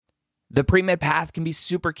The pre-med path can be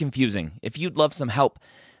super confusing. If you'd love some help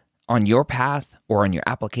on your path or on your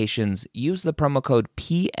applications, use the promo code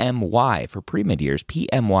PMY for pre-med years,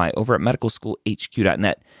 PMY, over at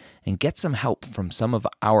medicalschoolhq.net and get some help from some of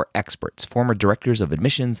our experts, former directors of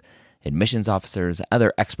admissions, admissions officers,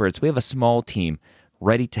 other experts. We have a small team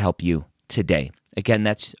ready to help you today. Again,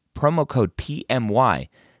 that's promo code PMY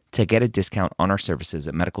to get a discount on our services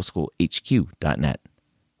at medicalschoolhq.net.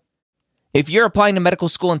 If you're applying to medical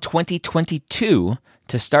school in 2022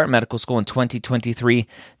 to start medical school in 2023,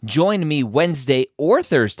 join me Wednesday or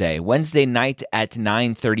Thursday, Wednesday night at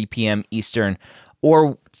 9:30 p.m. Eastern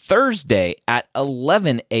or Thursday at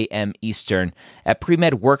 11 a.m. Eastern at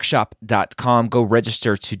premedworkshop.com. Go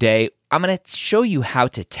register today. I'm going to show you how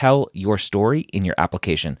to tell your story in your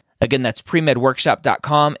application. Again, that's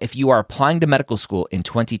premedworkshop.com. If you are applying to medical school in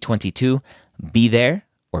 2022, be there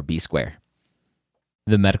or be square.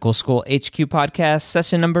 The Medical School HQ podcast,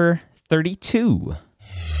 session number 32.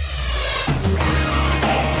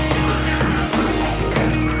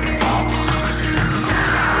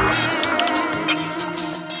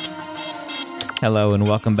 Hello and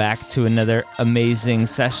welcome back to another amazing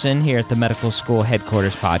session here at the Medical School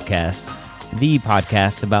Headquarters podcast, the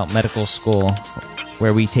podcast about medical school,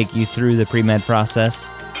 where we take you through the pre-med process,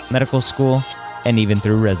 medical school, and even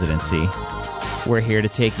through residency. We're here to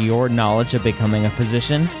take your knowledge of becoming a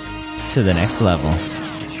physician to the next level.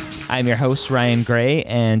 I'm your host, Ryan Gray,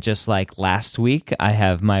 and just like last week, I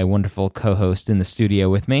have my wonderful co-host in the studio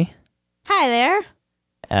with me. Hi there.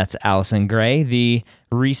 That's Allison Gray, the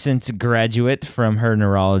recent graduate from her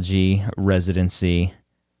neurology residency.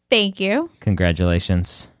 Thank you.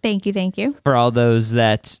 Congratulations. Thank you. For all those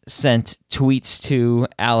that sent tweets to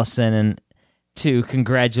Allison and to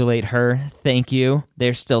congratulate her, thank you.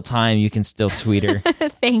 There's still time. You can still tweet her.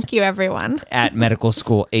 Thank you, everyone. At Medical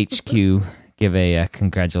School HQ. Give a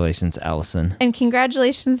congratulations, Allison. And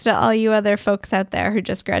congratulations to all you other folks out there who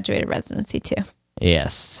just graduated residency, too.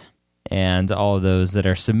 Yes. And all of those that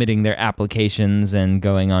are submitting their applications and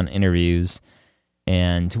going on interviews.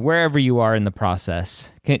 And wherever you are in the process,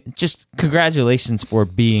 just congratulations for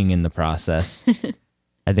being in the process.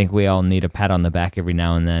 I think we all need a pat on the back every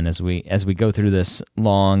now and then as we go through this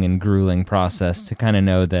long and grueling process to kind of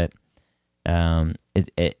know that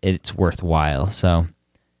it's worthwhile. So,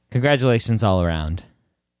 congratulations all around.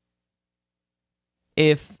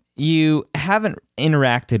 If you haven't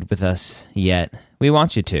interacted with us yet, we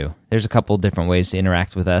want you to. There's a couple different ways to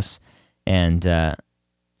interact with us and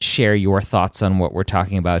share your thoughts on what we're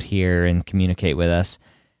talking about here and communicate with us.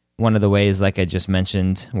 One of the ways, like I just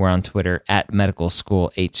mentioned, we're on Twitter at Medical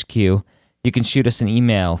School HQ. You can shoot us an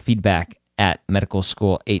email, feedback at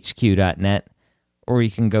medicalschoolhq.net, or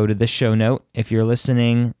you can go to the show note. If you're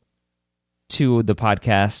listening to the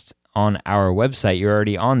podcast on our website, you're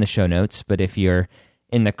already on the show notes, but if you're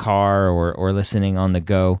in the car or listening on the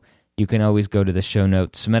go, you can always go to the show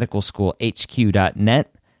notes,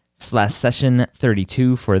 medicalschoolhq.net/session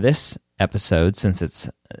 32 for this episode, since it's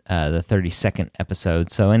the 32nd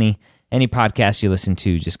episode. So any podcast you listen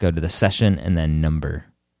to, just go to the session and then number.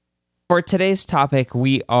 For today's topic,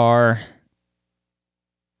 we are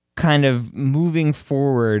kind of moving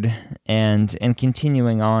forward and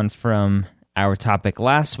continuing on from our topic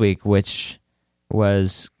last week, which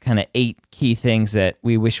was kind of 8 key things that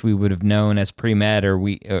we wish we would have known as pre-med, or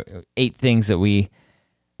 8 things that we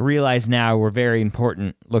realize now were very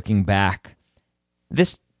important looking back.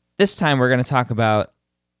 This time we're going to talk about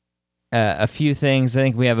a few things. I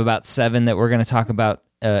think we have about 7 that we're going to talk about,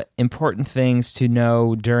 important things to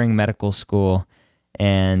know during medical school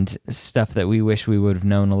and stuff that we wish we would have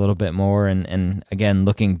known a little bit more. And again,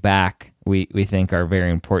 looking back, we think are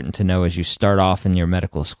very important to know as you start off in your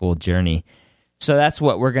medical school journey. So that's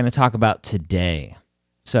what we're going to talk about today.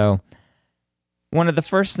 So one of the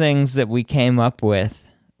first things that we came up with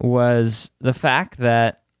was the fact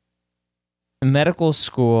that medical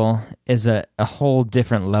school is a whole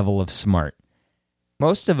different level of smart.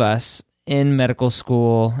 Most of us in medical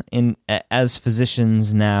school, as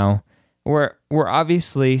physicians now, we're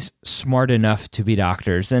obviously smart enough to be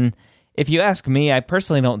doctors. And if you ask me, I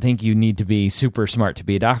personally don't think you need to be super smart to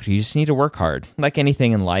be a doctor. You just need to work hard. Like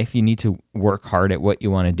anything in life, you need to work hard at what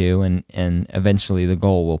you want to do, and eventually the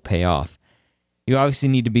goal will pay off. You obviously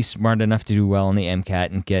need to be smart enough to do well on the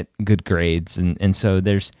MCAT and get good grades. And so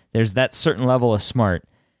there's that certain level of smart.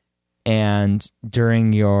 And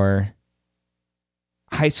during your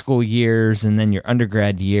high school years and then your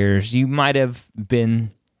undergrad years, you might have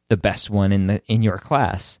been the best one in your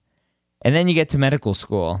class. And then you get to medical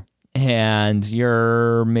school and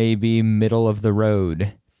you're maybe middle of the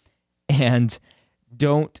road. And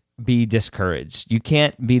don't be discouraged. You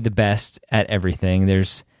can't be the best at everything.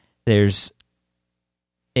 There's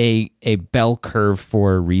a bell curve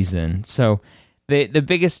for a reason. So the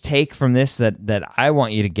biggest take from this that I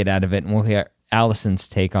want you to get out of it, and we'll hear Allison's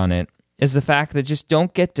take on it, is the fact that just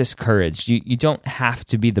don't get discouraged. You don't have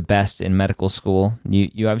to be the best in medical school.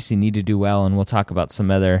 You obviously need to do well, and we'll talk about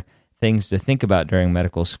some other things to think about during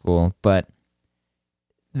medical school. But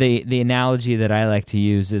the analogy that I like to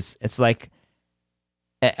use is it's like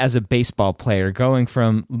as a baseball player going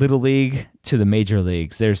from little league to the major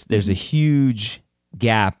leagues. There's a huge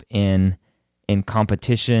gap in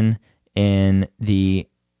competition, in the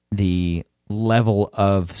level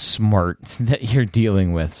of smart that you're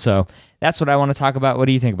dealing with. So that's what I want to talk about. What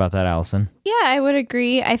do you think about that, Allison? Yeah, I would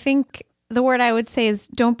agree. I think the word I would say is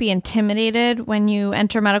don't be intimidated when you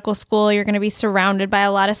enter medical school. You're going to be surrounded by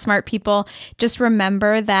a lot of smart people. Just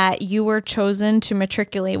remember that you were chosen to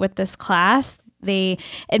matriculate with this class. The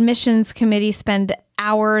admissions committee spend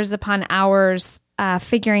hours upon hours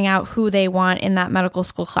figuring out who they want in that medical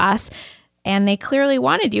school class. And they clearly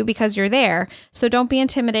wanted you because you're there. So don't be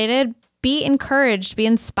intimidated. Be encouraged, be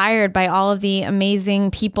inspired by all of the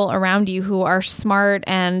amazing people around you who are smart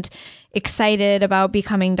and excited about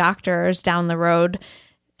becoming doctors down the road.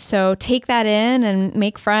 So take that in and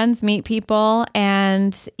make friends, meet people,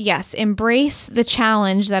 and yes, embrace the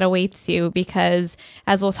challenge that awaits you, because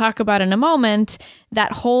as we'll talk about in a moment,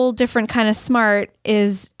 that whole different kind of smart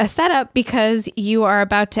is a setup because you are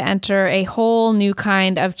about to enter a whole new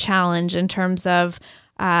kind of challenge in terms of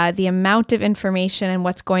the amount of information and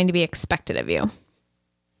what's going to be expected of you.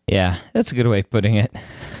 Yeah, that's a good way of putting it.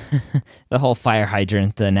 The whole fire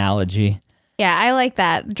hydrant analogy. Yeah, I like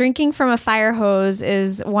that. Drinking from a fire hose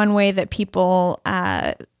is one way that people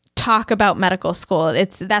talk about medical school.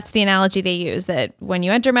 That's the analogy they use, that when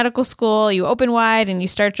you enter medical school, you open wide and you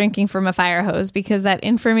start drinking from a fire hose, because that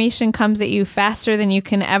information comes at you faster than you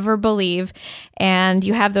can ever believe. And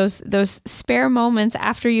you have those spare moments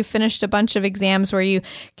after you've finished a bunch of exams where you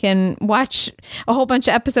can watch a whole bunch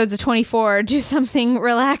of episodes of 24, do something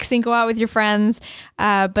relaxing, go out with your friends.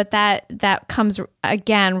 But that comes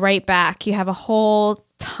again right back. You have a whole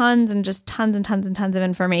tons and tons of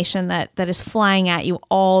information that is flying at you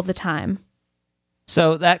all the time.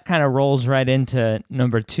 So that kind of rolls right into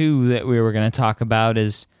number 2 that we were going to talk about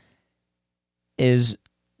is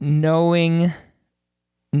knowing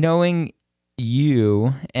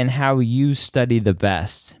you and how you study the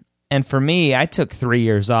best. And for me, I took 3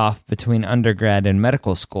 years off between undergrad and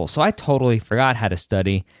medical school, so I totally forgot how to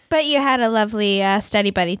study. But you had a lovely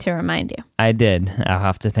study buddy to remind you. I did. I'll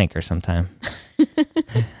have to thank her sometime.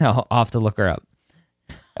 I'll have to look her up.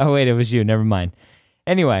 Oh, wait, it was you. Never mind.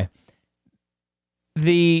 Anyway,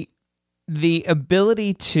 the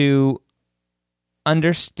ability to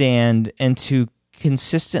understand and to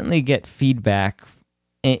consistently get feedback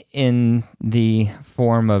in the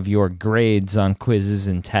form of your grades on quizzes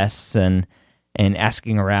and tests and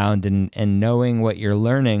asking around and knowing what you're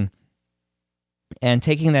learning and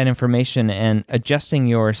taking that information and adjusting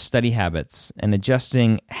your study habits and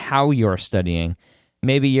adjusting how you're studying.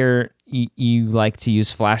 Maybe you like to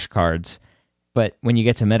use flashcards, but when you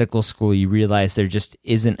get to medical school, you realize there just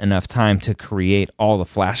isn't enough time to create all the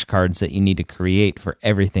flashcards that you need to create for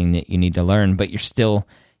everything that you need to learn, but you're still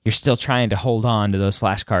trying to hold on to those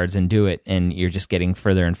flashcards and do it, and you're just getting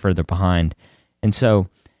further and further behind. And so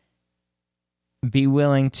be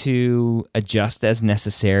willing to adjust as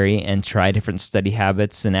necessary and try different study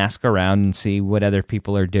habits and ask around and see what other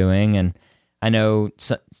people are doing. And I know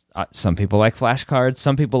some people like flashcards.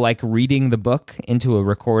 Some people like reading the book into a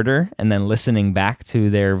recorder and then listening back to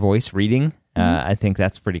their voice reading. I think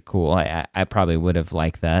that's pretty cool. I probably would have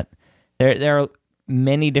liked that. There are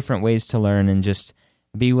many different ways to learn, and just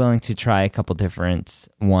be willing to try a couple different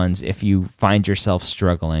ones if you find yourself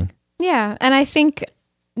struggling. Yeah, and I think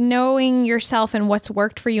knowing yourself and what's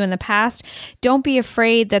worked for you in the past, don't be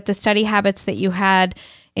afraid that the study habits that you had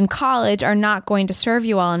in college are not going to serve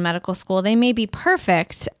you well in medical school. They may be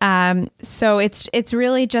perfect. So it's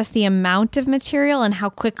really just the amount of material and how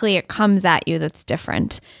quickly it comes at you that's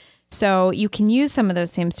different. So you can use some of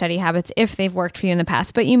those same study habits if they've worked for you in the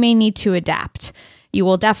past, but you may need to adapt. You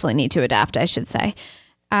will definitely need to adapt, I should say.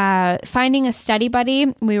 Finding a study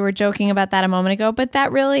buddy, we were joking about that a moment ago, but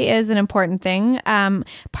that really is an important thing.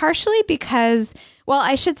 Partially because, well,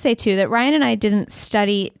 I should say too that Ryan and I didn't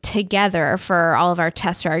study together for all of our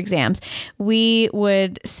tests or our exams. We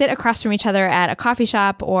would sit across from each other at a coffee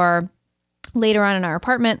shop or later on in our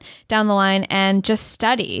apartment down the line and just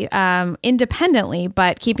study independently,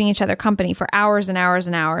 but keeping each other company for hours and hours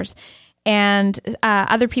and hours. And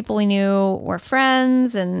other people we knew were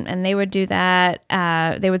friends, and they would do that.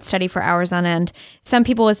 They would study for hours on end. Some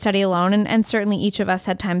people would study alone, and certainly each of us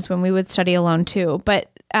had times when we would study alone too.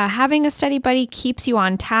 But having a study buddy keeps you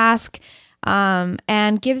on task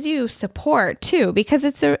and gives you support too, because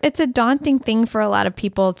it's a daunting thing for a lot of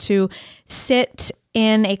people to sit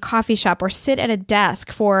in a coffee shop or sit at a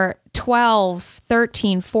desk for 12,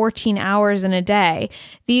 13, 14 hours in a day.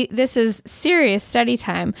 This is serious study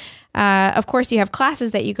time. Of course, you have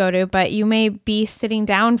classes that you go to, but you may be sitting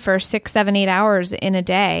down for 6, 7, 8 hours in a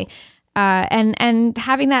day. And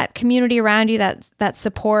having that community around you, that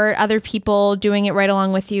support, other people doing it right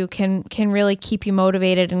along with you can really keep you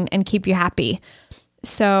motivated and keep you happy.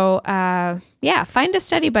 So, find a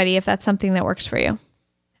study buddy if that's something that works for you.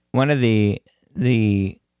 One of the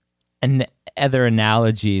other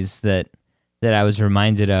analogies that I was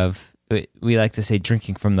reminded of, we like to say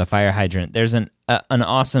drinking from the fire hydrant. There's an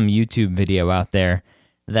awesome YouTube video out there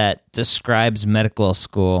that describes medical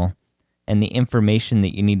school and the information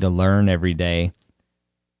that you need to learn every day.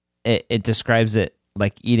 It describes it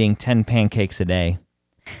like eating 10 pancakes a day.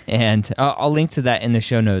 And I'll link to that in the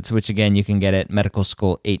show notes, which again, you can get at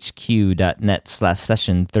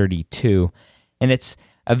medicalschoolhq.net/session32. And it's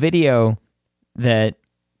a video that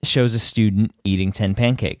shows a student eating 10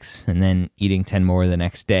 pancakes and then eating 10 more the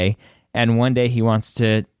next day. And one day he wants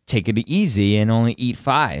to take it easy and only eat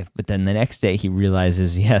 5. But then the next day he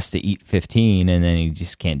realizes he has to eat 15 and then he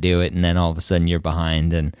just can't do it. And then all of a sudden you're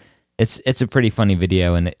behind. And it's a pretty funny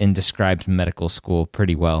video and describes medical school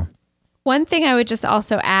pretty well. One thing I would just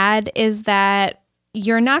also add is that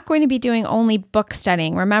you're not going to be doing only book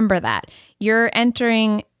studying. Remember that. You're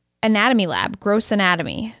entering anatomy lab, gross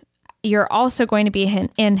anatomy. You're also going to be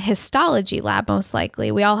in histology lab, most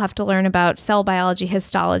likely. We all have to learn about cell biology,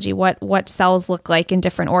 histology, what cells look like in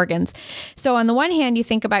different organs. So on the one hand, you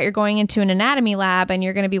think about you're going into an anatomy lab and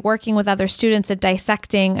you're going to be working with other students at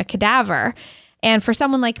dissecting a cadaver. And for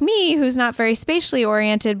someone like me, who's not very spatially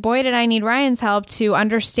oriented, boy, did I need Ryan's help to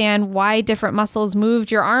understand why different muscles moved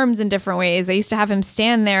your arms in different ways. I used to have him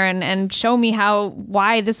stand there and show me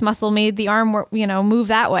why this muscle made the arm, move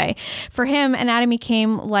that way. For him, anatomy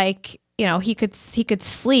came like, he could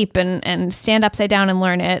sleep and stand upside down and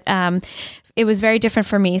learn it. It was very different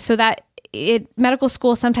for me. So that medical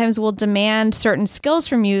school sometimes will demand certain skills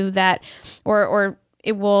from you that, or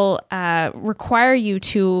it will require you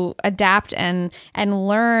to adapt and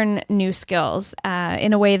learn new skills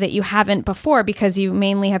in a way that you haven't before because you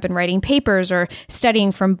mainly have been writing papers or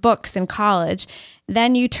studying from books in college.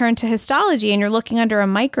 Then you turn to histology and you're looking under a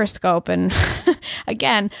microscope. And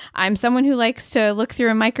again, I'm someone who likes to look through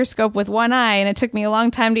a microscope with one eye, and it took me a long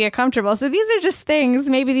time to get comfortable. So these are just things,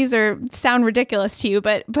 maybe these sound ridiculous to you,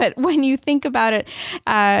 but when you think about it,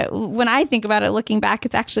 when I think about it looking back,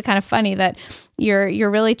 it's actually kind of funny that you're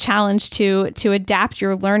really challenged to adapt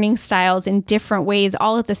your learning styles in different ways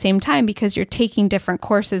all at the same time because you're taking different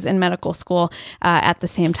courses in medical school at the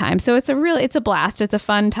same time. So it's a blast. It's a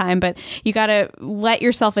fun time, but you got to let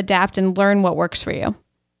yourself adapt and learn what works for you.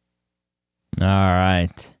 All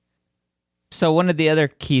right. So one of the other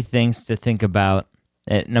key things to think about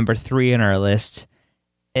at number 3 on our list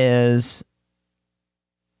is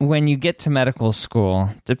when you get to medical school,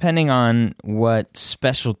 depending on what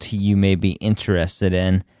specialty you may be interested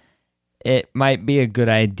in, it might be a good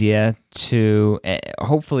idea to,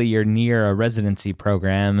 hopefully you're near a residency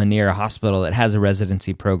program and near a hospital that has a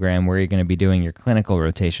residency program where you're going to be doing your clinical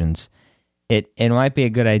rotations. It might be a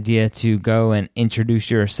good idea to go and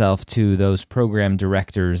introduce yourself to those program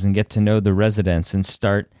directors and get to know the residents and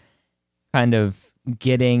start kind of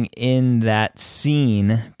getting in that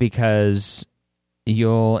scene, because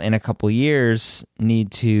you'll, in a couple years,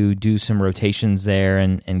 need to do some rotations there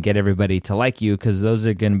and get everybody to like you, because those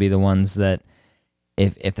are going to be the ones that,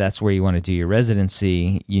 if that's where you want to do your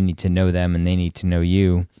residency, you need to know them and they need to know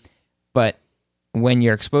you. But when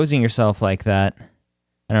you're exposing yourself like that,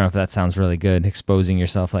 I don't know if that sounds really good, exposing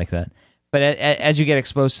yourself like that. But as you get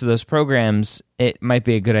exposed to those programs, it might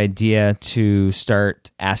be a good idea to start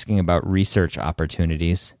asking about research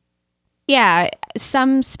opportunities. Yeah,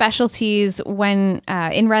 some specialties when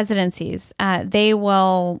in residencies, they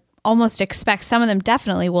will almost expect, some of them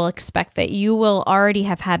definitely will expect that you will already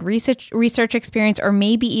have had research experience, or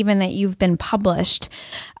maybe even that you've been published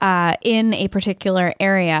in a particular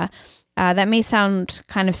area. That may sound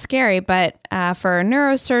kind of scary, but for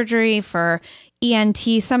neurosurgery, for ENT,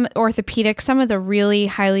 some orthopedics, some of the really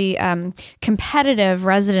highly competitive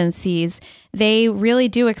residencies, they really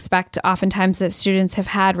do expect oftentimes that students have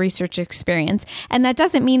had research experience. And that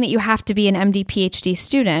doesn't mean that you have to be an MD, PhD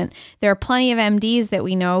student. There are plenty of MDs that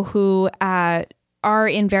we know who are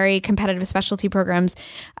in very competitive specialty programs,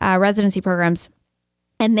 residency programs,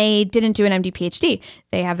 and they didn't do an MD PhD.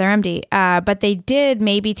 They have their MD, but they did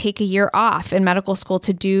maybe take a year off in medical school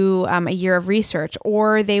to do a year of research,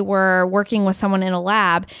 or they were working with someone in a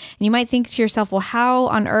lab. And you might think to yourself, well, how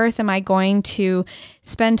on earth am I going to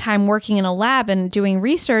spend time working in a lab and doing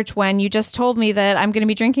research when you just told me that I'm going to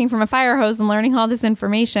be drinking from a fire hose and learning all this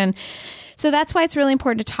information? So that's why it's really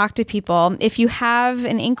important to talk to people. If you have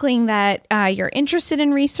an inkling that you're interested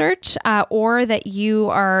in research or that you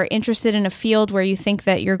are interested in a field where you think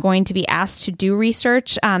that you're going to be asked to do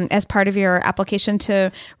research as part of your application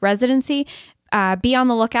to residency, be on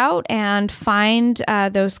the lookout and find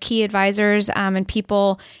those key advisors and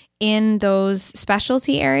people in those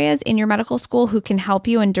specialty areas in your medical school who can help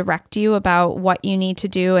you and direct you about what you need to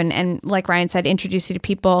do. And like Ryan said, introduce you to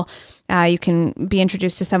people. You can be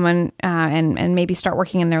introduced to someone and maybe start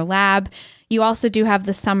working in their lab. You also do have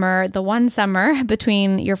the one summer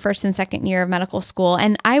between your first and second year of medical school.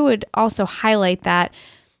 And I would also highlight that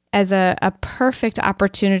as a perfect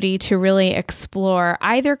opportunity to really explore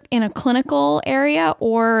either in a clinical area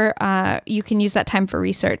or you can use that time for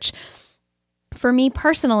research. For me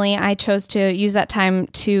personally, I chose to use that time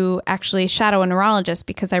to actually shadow a neurologist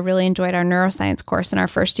because I really enjoyed our neuroscience course in our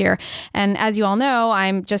first year. And as you all know,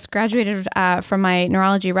 I'm just graduated from my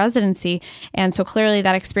neurology residency. And so clearly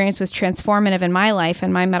that experience was transformative in my life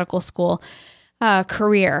and my medical school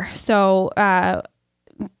career. So,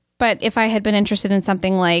 but if I had been interested in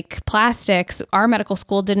something like plastics, our medical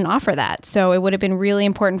school didn't offer that. So it would have been really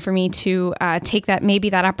important for me to take that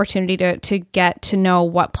opportunity to get to know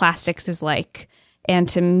what plastics is like and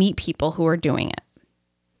to meet people who are doing it.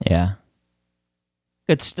 Yeah.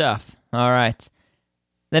 Good stuff. All right.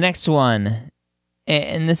 The next one,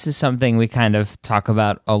 and this is something we kind of talk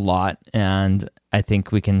about a lot, and I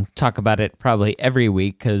think we can talk about it probably every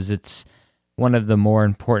week because it's one of the more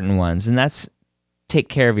important ones, and that's take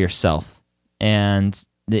care of yourself and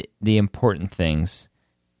the important things: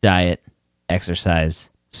 diet,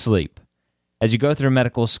 exercise, sleep. As you go through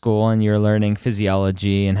medical school and you're learning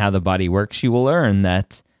physiology and how the body works, you will learn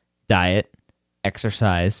that diet,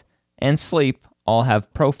 exercise, and sleep all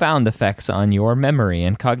have profound effects on your memory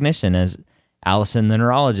and cognition, as Allison, the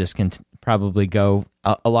neurologist, can probably go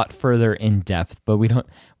a lot further in depth, but we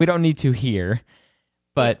don't need to here.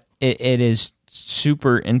 But it is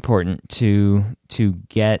super important to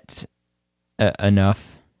get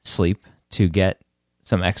enough sleep, to get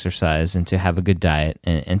some exercise, and to have a good diet,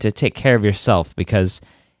 and to take care of yourself, because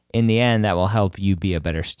in the end, that will help you be a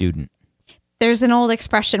better student. There's an old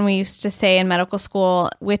expression we used to say in medical school,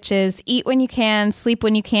 which is eat when you can, sleep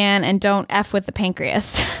when you can, and don't F with the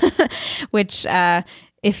pancreas, which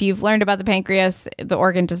if you've learned about the pancreas, the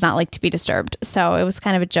organ does not like to be disturbed. So it was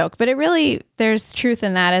kind of a joke, but there's truth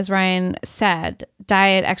in that, as Ryan said: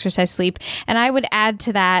 diet, exercise, sleep. And I would add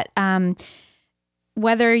to that,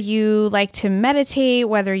 whether you like to meditate,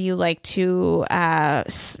 whether you like to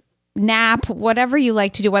nap, whatever you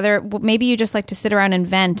like to do, whether maybe you just like to sit around and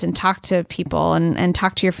vent and talk to people and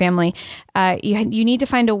talk to your family, you need to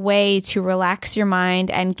find a way to relax your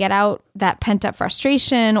mind and get out that pent-up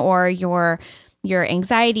frustration or your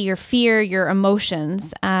anxiety, your fear, your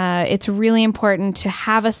emotions. It's really important to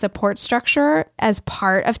have a support structure as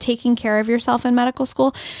part of taking care of yourself in medical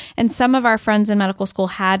school. And some of our friends in medical school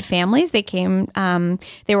had families. They came,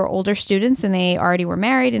 they were older students and they already were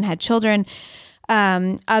married and had children.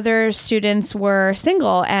 Other students were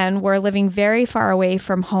single and were living very far away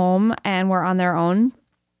from home and were on their own.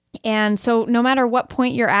 And so no matter what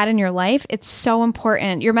point you're at in your life, it's so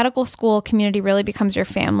important. Your medical school community really becomes your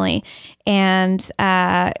family. And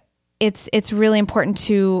it's really important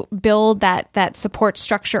to build that support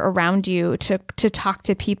structure around you to talk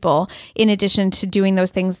to people, in addition to doing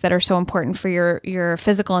those things that are so important for your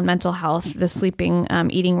physical and mental health, the sleeping,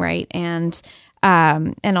 eating right, and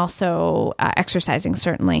also exercising,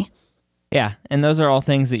 certainly. Yeah, and those are all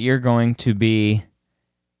things that you're going to be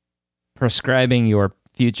prescribing your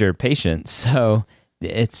future patients. So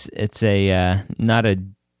it's a not a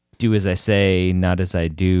do as I say, not as I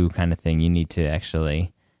do kind of thing. You need to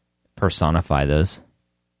actually personify those.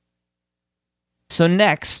 So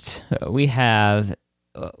next we have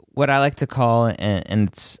what I like to call,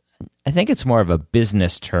 and I think it's more of a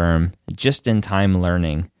business term, just-in-time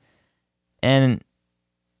learning. And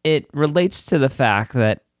it relates to the fact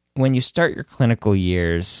that when you start your clinical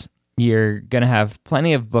years, you're going to have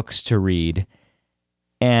plenty of books to read.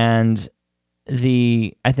 And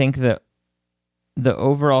I think the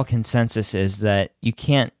overall consensus is that you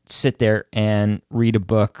can't sit there and read a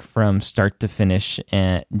book from start to finish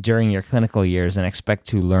during your clinical years and expect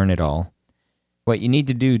to learn it all. what you need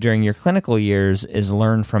to do during your clinical years is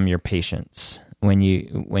learn from your patients. When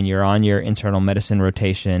you're on your internal medicine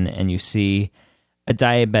rotation and you see a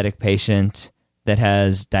diabetic patient that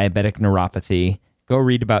has diabetic neuropathy, go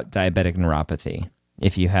read about diabetic neuropathy.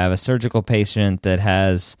 If you have a surgical patient that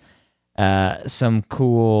has some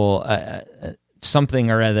cool something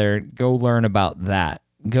or other, go learn about that.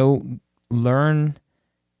 Go learn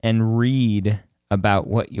and read about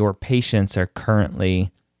what your patients are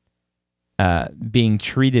currently being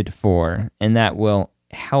treated for, and that will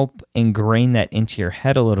help ingrain that into your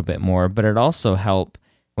head a little bit more. But it also help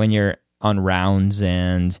when you're on rounds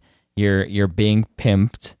and you're being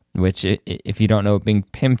pimped, which if you don't know what being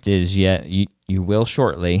pimped is yet, you will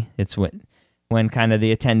shortly. It's when kind of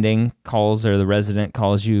the attending calls or the resident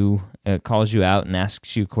calls you out and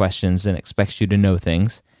asks you questions and expects you to know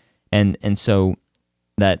things, and so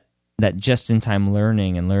that just in time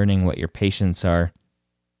learning and learning what your patients are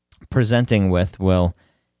presenting with will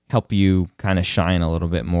help you kind of shine a little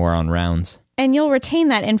bit more on rounds. And you'll retain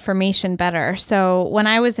that information better. So when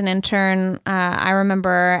I was an intern, I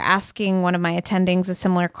remember asking one of my attendings a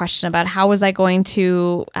similar question about how was I going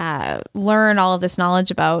to learn all of this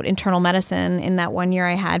knowledge about internal medicine in that 1 year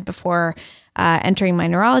I had before entering my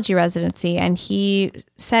neurology residency. And he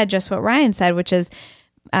said just what Ryan said, which is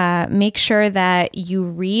make sure that you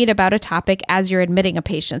read about a topic as you're admitting a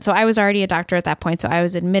patient. So I was already a doctor at that point, so I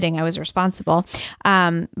was admitting, I was responsible.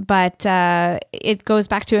 But it goes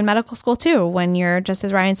back to in medical school too, when you're, just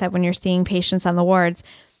as Ryan said, when you're seeing patients on the wards.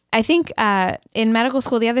 I think in medical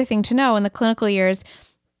school, the other thing to know in the clinical years,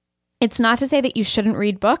 it's not to say that you shouldn't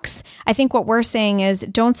read books. I think what we're saying is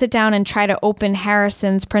don't sit down and try to open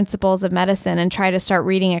Harrison's Principles of Medicine and try to start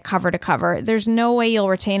reading it cover to cover. There's no way you'll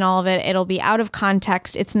retain all of it. It'll be out of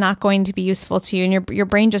context. It's not going to be useful to you, and your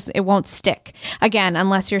brain just, it won't stick. Again,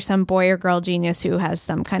 unless you're some boy or girl genius who has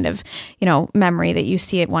some kind of, memory that you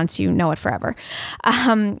see it once, you know it forever.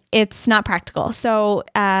 It's not practical. So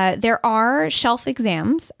there are shelf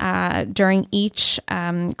exams during each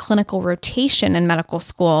clinical rotation in medical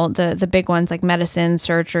school. The big ones like medicine,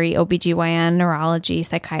 surgery, OBGYN, neurology,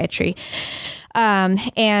 psychiatry.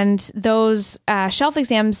 And those shelf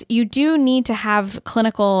exams, you do need to have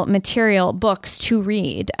clinical material books to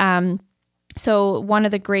read. So one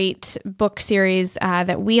of the great book series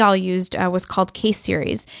that we all used was called Case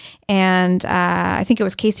Series. And I think it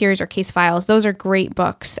was Case Series or Case Files. Those are great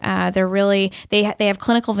books. They're really, they have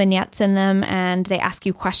clinical vignettes in them, and they ask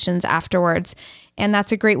you questions afterwards. And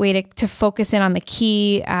that's a great way to focus in on the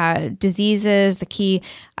key diseases, the key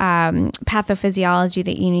pathophysiology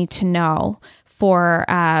that you need to know for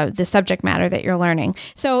the subject matter that you're learning.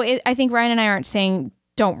 So I think Ryan and I aren't saying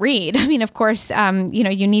don't read. I mean, of course,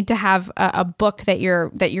 you need to have a book that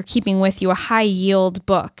you're keeping with you, a high yield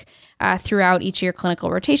book throughout each of your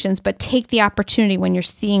clinical rotations. But take the opportunity when you're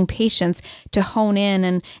seeing patients to hone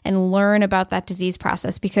in and learn about that disease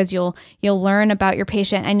process, because you'll learn about your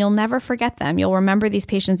patient and you'll never forget them. You'll remember these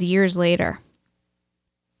patients years later.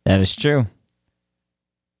 That is true.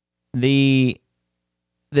 The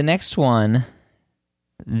next one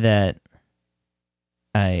that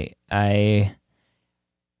I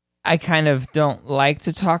kind of don't like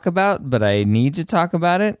to talk about, but I need to talk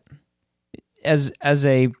about it. As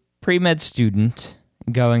a pre-med student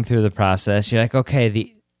going through the process, you're like,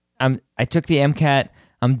 okay, I took the MCAT,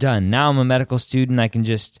 I'm done. Now I'm a medical student. I can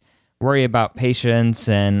just worry about patients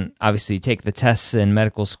and obviously take the tests in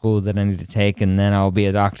medical school that I need to take, and then I'll be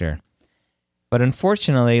a doctor. But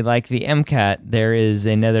unfortunately, like the MCAT, there is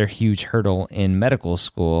another huge hurdle in medical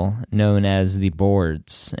school known as the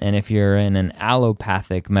boards. And if you're in an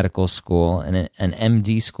allopathic medical school and an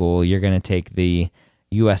MD school, you're going to take the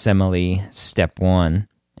USMLE Step 1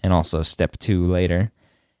 and also Step 2 later.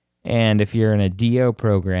 And if you're in a DO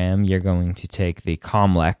program, you're going to take the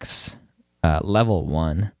COMLEX Level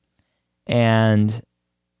 1. And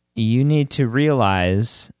you need to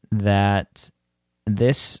realize that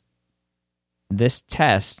this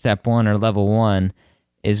test, Step 1 or Level 1,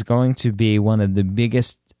 is going to be one of the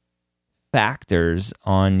biggest factors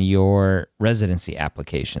on your residency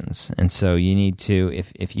applications. And so you need to,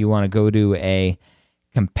 if you want to go to a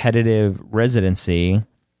competitive residency,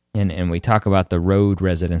 and we talk about the road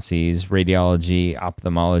residencies, radiology,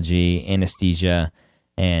 ophthalmology, anesthesia,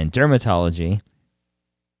 and dermatology,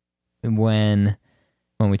 when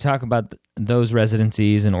we talk about those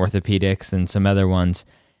residencies and orthopedics and some other ones,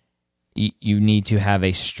 you need to have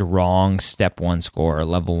a strong Step 1 score or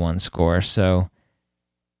Level 1 score. So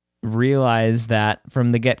realize that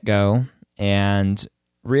from the get-go, and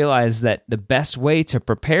realize that the best way to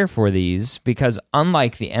prepare for these, because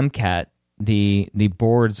unlike the MCAT, the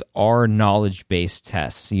boards are knowledge-based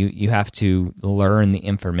tests. You have to learn the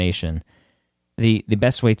information. The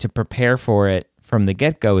best way to prepare for it from the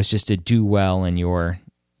get-go is just to do well in your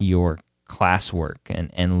classwork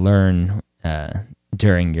and learn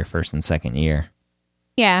during your first and second year.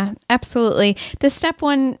 Yeah, absolutely. The step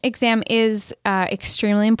one exam is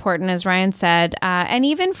extremely important, as Ryan said, and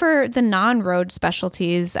even for the non-road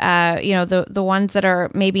specialties, the ones that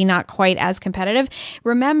are maybe not quite as competitive.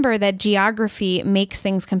 Remember that geography makes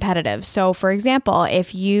things competitive. So, for example,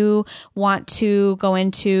 if you want to go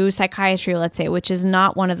into psychiatry, let's say, which is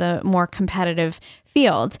not one of the more competitive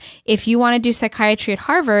fields, if you want to do psychiatry at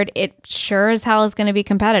Harvard, it sure as hell is going to be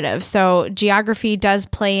competitive. So geography does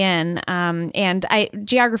play in, and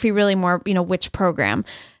geography really more, which program.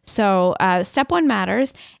 So step one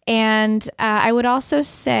matters. And I would also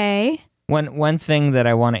say one thing that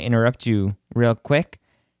I want to interrupt you real quick.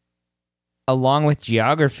 Along with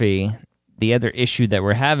geography, the other issue that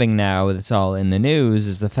we're having now that's all in the news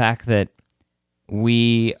is the fact that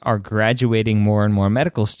we are graduating more and more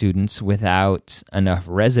medical students without enough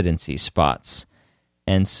residency spots.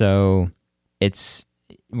 And so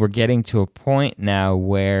we're getting to a point now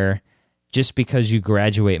where just because you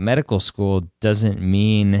graduate medical school doesn't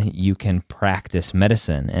mean you can practice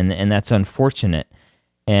medicine. And that's unfortunate.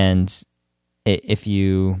 And if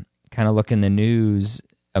you kind of look in the news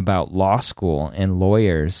about law school and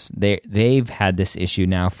lawyers, they've had this issue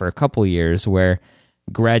now for a couple years where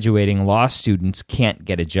graduating law students can't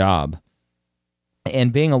get a job.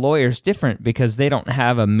 And being a lawyer is different because they don't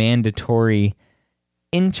have a mandatory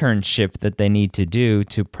internship that they need to do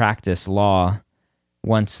to practice law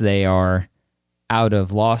once they are out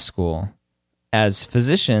of law school. As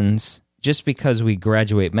physicians, just because we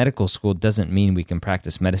graduate medical school doesn't mean we can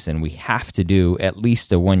practice medicine. We have to do at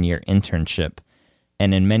least a 1-year internship.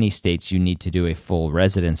 And in many states, you need to do a full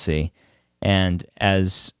residency. And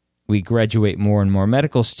as we graduate more and more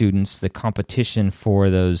medical students, the competition for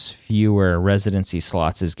those fewer residency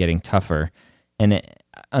slots is getting tougher. And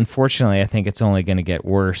unfortunately, I think it's only going to get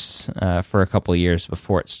worse for a couple of years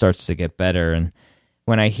before it starts to get better. And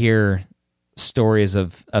when I hear stories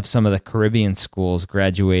of some of the Caribbean schools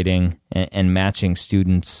graduating and matching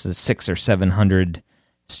students, 600 or 700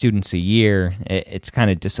 students a year, it's kind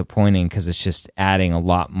of disappointing because it's just adding a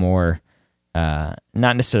lot more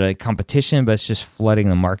not necessarily competition, but it's just flooding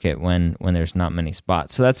the market when there's not many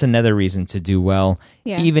spots. So that's another reason to do well,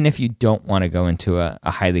 even if you don't want to go into a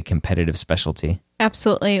highly competitive specialty.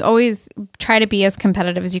 Absolutely. Always try to be as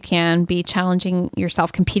competitive as you can, be challenging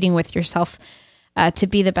yourself, competing with yourself to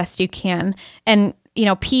be the best you can. And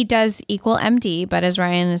P does equal MD, but as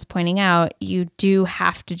Ryan is pointing out, you do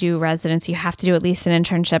have to do residency. You have to do at least an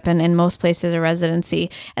internship, and in most places a residency.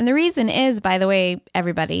 And the reason is, by the way,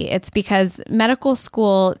 everybody, it's because medical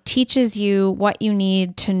school teaches you what you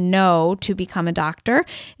need to know to become a doctor.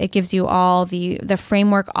 It gives you all the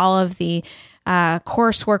framework, all of the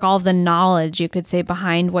coursework, all of the knowledge, you could say,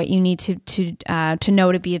 behind what you need to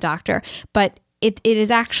know to be a doctor. But it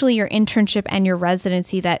is actually your internship and your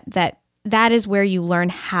residency that is where you learn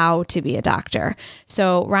how to be a doctor.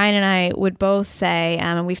 So Ryan and I would both say,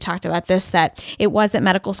 and we've talked about this, that it wasn't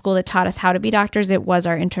medical school that taught us how to be doctors. It was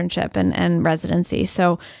our internship and residency.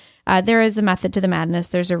 So there is a method to the madness.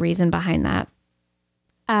 There's a reason behind that.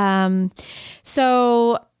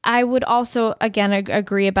 So I would also, again,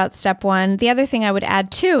 agree about step one. The other thing I would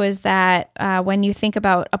add too is that when you think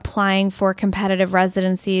about applying for competitive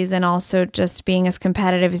residencies and also just being as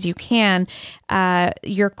competitive as you can,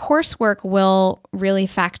 your coursework will really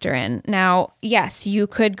factor in. Now, yes, you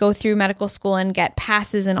could go through medical school and get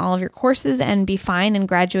passes in all of your courses and be fine and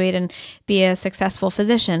graduate and be a successful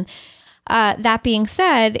physician. That being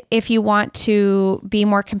said, if you want to be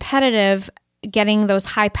more competitive, getting those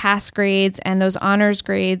high pass grades and those honors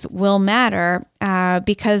grades will matter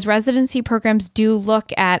because residency programs do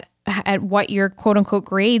look at what your quote unquote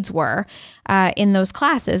grades were in those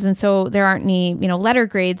classes. And so there aren't any, letter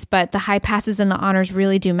grades, but the high passes and the honors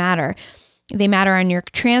really do matter. They matter on your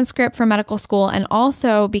transcript for medical school, and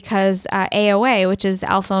also because AOA, which is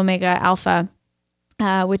Alpha Omega Alpha,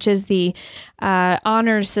 which is the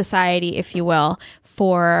honors society, if you will,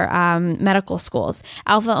 for medical schools.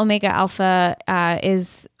 Alpha Omega Alpha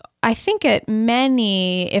is I think at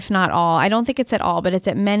many, if not all, I don't think it's at all, but it's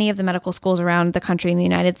at many of the medical schools around the country in the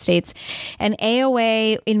United States. And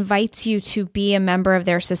AOA invites you to be a member of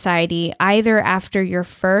their society either after your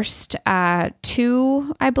first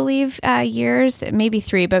 2, I believe, years, maybe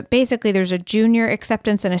 3, but basically there's a junior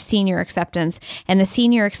acceptance and a senior acceptance. And the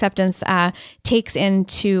senior acceptance takes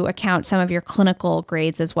into account some of your clinical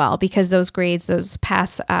grades as well, because those grades, those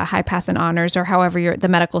pass, high pass and honors, or however the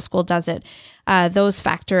medical school does it, those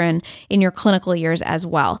factor in your clinical years as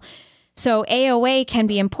well. So AOA can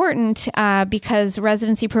be important because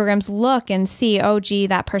residency programs look and see, oh, gee,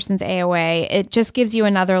 that person's AOA. It just gives you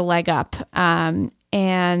another leg up.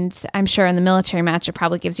 And I'm sure in the military match, it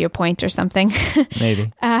probably gives you a point or something.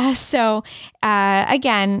 Maybe. So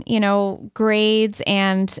again, grades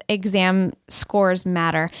and exam scores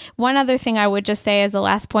matter. One other thing I would just say as a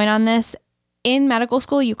last point on this, in medical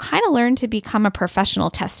school, you kind of learn to become a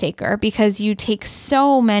professional test taker because you take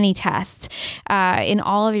so many tests in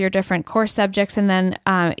all of your different course subjects. And then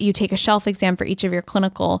you take a shelf exam for each of your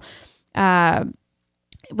clinical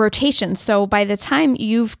rotations. So by the time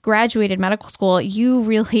you've graduated medical school, you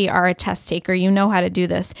really are a test taker. You know how to do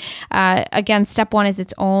this. Again, step 1 is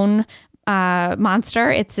its own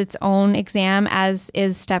monster. It's its own exam, as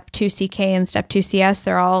is step 2 CK and step 2 CS.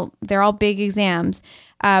 They're all big exams.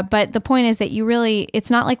 But the point is that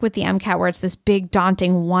it's not like with the MCAT where it's this big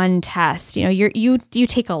daunting one test. You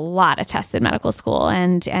take a lot of tests in medical school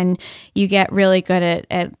and you get really good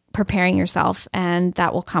at preparing yourself, and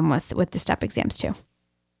that will come with the step exams too.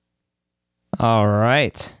 All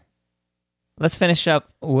right. Let's finish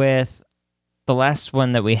up with the last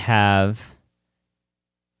one that we have,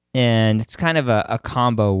 and it's kind of a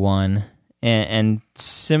combo one. And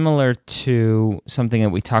similar to something that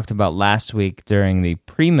we talked about last week during the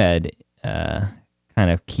pre-med kind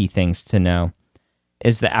of key things to know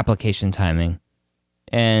is the application timing.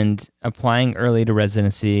 And applying early to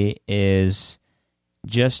residency is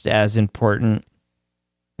just as important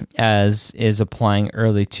as is applying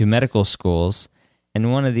early to medical schools.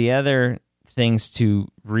 And one of the other things to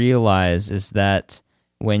realize is that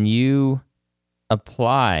when you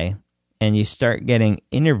apply and you start getting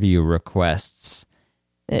interview requests,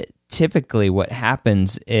 typically what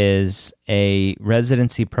happens is a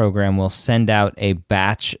residency program will send out a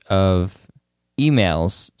batch of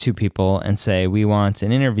emails to people and say, we want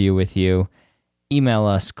an interview with you. Email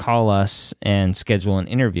us, call us, and schedule an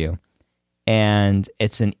interview. And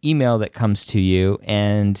it's an email that comes to you,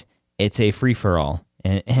 and it's a free-for-all.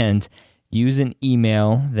 And use an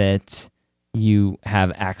email that you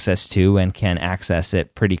have access to and can access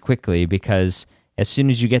it pretty quickly, because as soon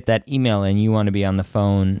as you get that email and you want to be on the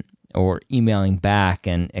phone or emailing back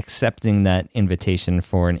and accepting that invitation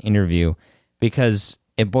for an interview, because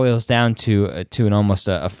it boils down to an almost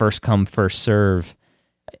a first come first serve.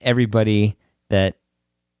 Everybody that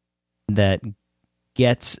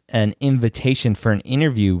gets an invitation for an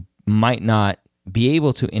interview might not be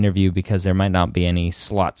able to interview because there might not be any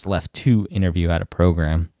slots left to interview at a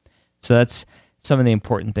program. So that's some of the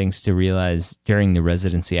important things to realize during the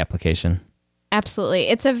residency application. Absolutely.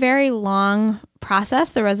 It's a very long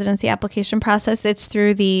process, the residency application process. It's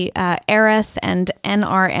through the ARAS and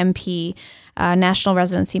NRMP, National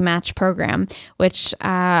Residency Match Program, which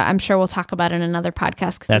I'm sure we'll talk about in another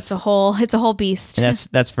podcast because it's a whole beast. And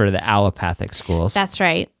that's for the allopathic schools. That's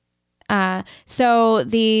right. So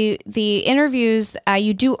the interviews,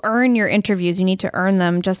 you do earn your interviews. You need to earn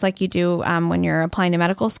them just like you do when you're applying to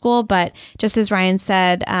medical school. But just as Ryan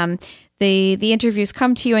said, the interviews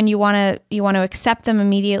come to you and you want to accept them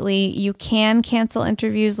immediately. You can cancel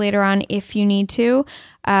interviews later on if you need to,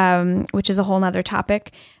 which is a whole nother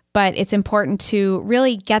topic. But it's important to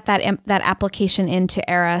really get that application into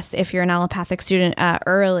ARAS if you're an allopathic student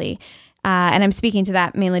early. And I'm speaking to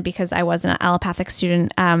that mainly because I was an allopathic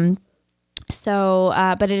student.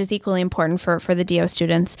 But it is equally important for the DO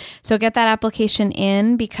students. So get that application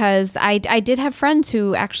in, because I did have friends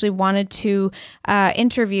who actually wanted to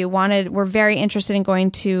were very interested in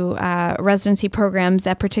going to residency programs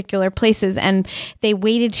at particular places, and they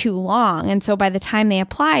waited too long. And so by the time they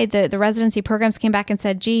applied, the residency programs came back and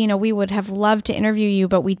said, gee, we would have loved to interview you,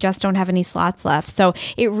 but we just don't have any slots left. So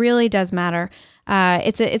it really does matter.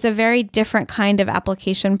 It's a very different kind of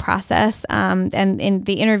application process, and in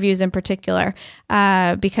the interviews in particular,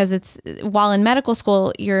 because while in medical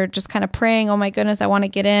school you're just kind of praying, oh my goodness, I want to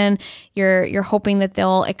get in. You're hoping that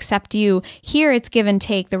they'll accept you. Here it's give and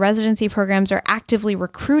take. The residency programs are actively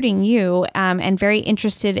recruiting you and very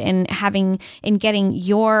interested in getting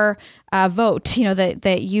your vote,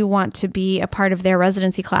 that you want to be a part of their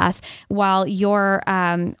residency class, while you're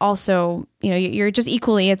also, you're just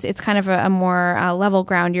equally, it's kind of a more level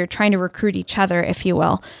ground. You're trying to recruit each other, if you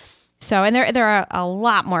will. So, and they're a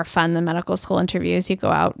lot more fun than medical school interviews. You go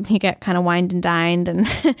out, you get kind of wined and dined, and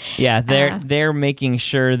yeah, they're making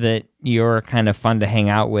sure that you're kind of fun to hang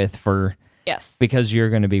out with because you're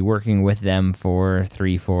going to be working with them for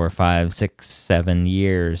 3, 4, 5, 6, 7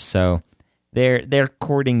 years. So they're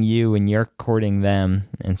courting you and you're courting them,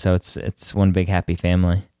 and so it's one big happy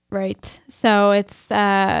family. Right. So it's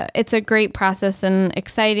a great process and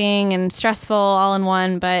exciting and stressful all in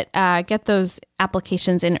one, but get those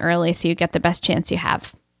applications in early so you get the best chance you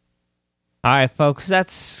have. All right, folks,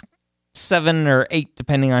 that's 7 or 8,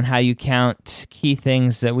 depending on how you count, key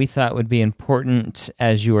things that we thought would be important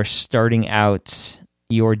as you are starting out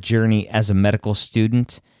your journey as a medical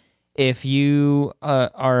student. If you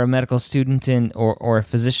are a medical student or a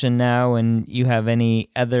physician now and you have any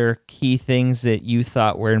other key things that you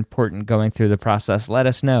thought were important going through the process, let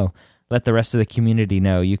us know. Let the rest of the community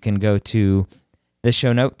know. You can go to the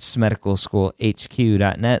show notes,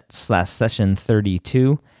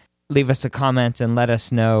 medicalschoolhq.net/session32. Leave us a comment and let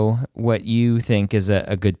us know what you think is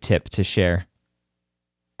a good tip to share.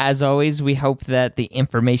 As always, we hope that the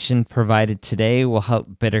information provided today will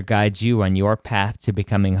help better guide you on your path to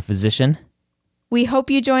becoming a physician. We hope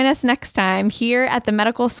you join us next time here at the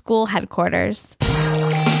medical school headquarters.